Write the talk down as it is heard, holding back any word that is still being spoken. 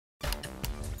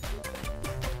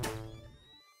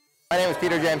My name is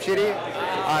Peter Jamshidi.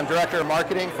 I'm Director of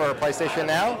Marketing for PlayStation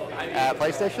Now at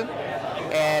PlayStation,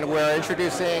 and we're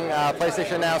introducing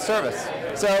PlayStation Now service.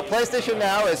 So PlayStation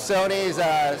Now is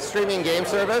Sony's streaming game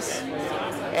service,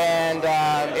 and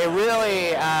it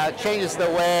really changes the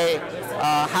way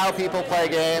how people play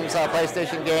games,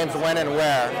 PlayStation games, when and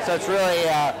where. So it's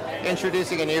really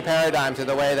introducing a new paradigm to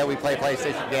the way that we play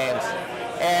PlayStation games.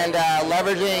 And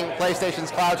leveraging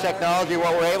PlayStation's cloud technology,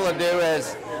 what we're able to do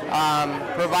is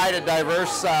provide a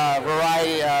diverse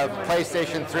variety of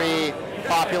PlayStation 3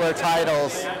 popular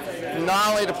titles, not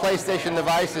only to PlayStation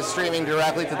devices streaming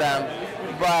directly to them,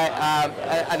 but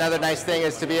another nice thing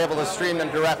is to be able to stream them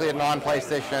directly to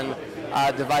non-PlayStation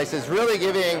devices, really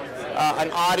giving an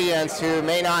audience who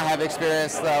may not have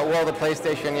experienced the world of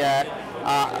PlayStation yet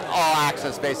all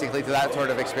access basically to that sort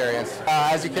of experience.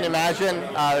 As you can imagine,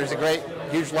 there's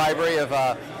a huge library of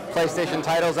PlayStation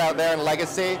titles out there in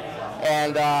legacy,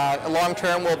 and long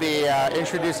term we'll be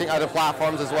introducing other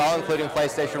platforms as well, including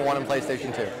PlayStation 1 and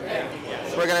PlayStation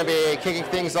 2. We're going to be kicking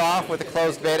things off with a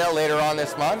closed beta later on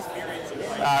this month,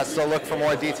 so look for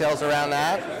more details around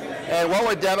that. And what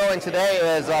we're demoing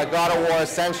today is God of War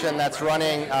Ascension that's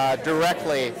running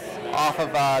directly off of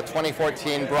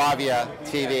 2014 BRAVIA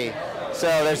TV. So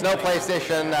there's no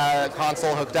PlayStation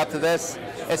console hooked up to this.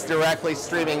 It's directly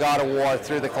streaming God of War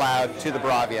through the cloud to the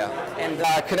BRAVIA.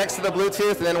 And connects to the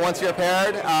Bluetooth, and then once you're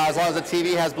paired, as long as the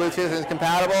TV has Bluetooth and is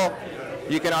compatible,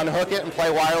 you can unhook it and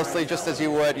play wirelessly just as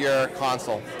you would your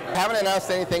console. I haven't announced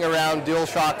anything around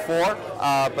DualShock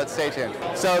 4, but stay tuned.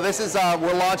 So this is,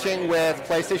 we're launching with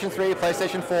PlayStation 3,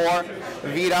 PlayStation 4,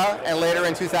 Vita, and later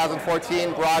in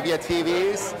 2014, BRAVIA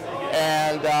TVs.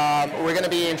 And we're going to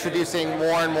be introducing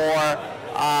more and more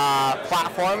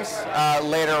platforms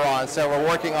later on. So we're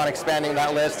working on expanding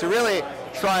that list to really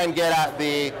try and get at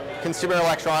the consumer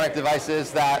electronic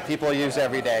devices that people use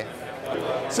every day.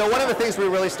 So one of the things we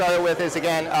really started with is,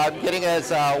 again, getting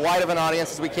as wide of an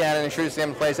audience as we can and introducing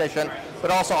them to PlayStation, but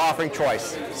also offering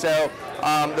choice. So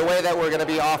the way that we're going to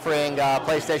be offering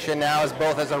PlayStation Now is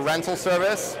both as a rental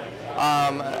service,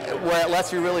 where it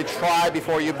lets you really try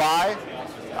before you buy,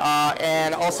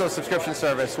 and also a subscription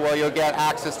service where you'll get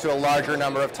access to a larger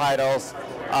number of titles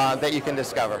that you can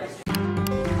discover.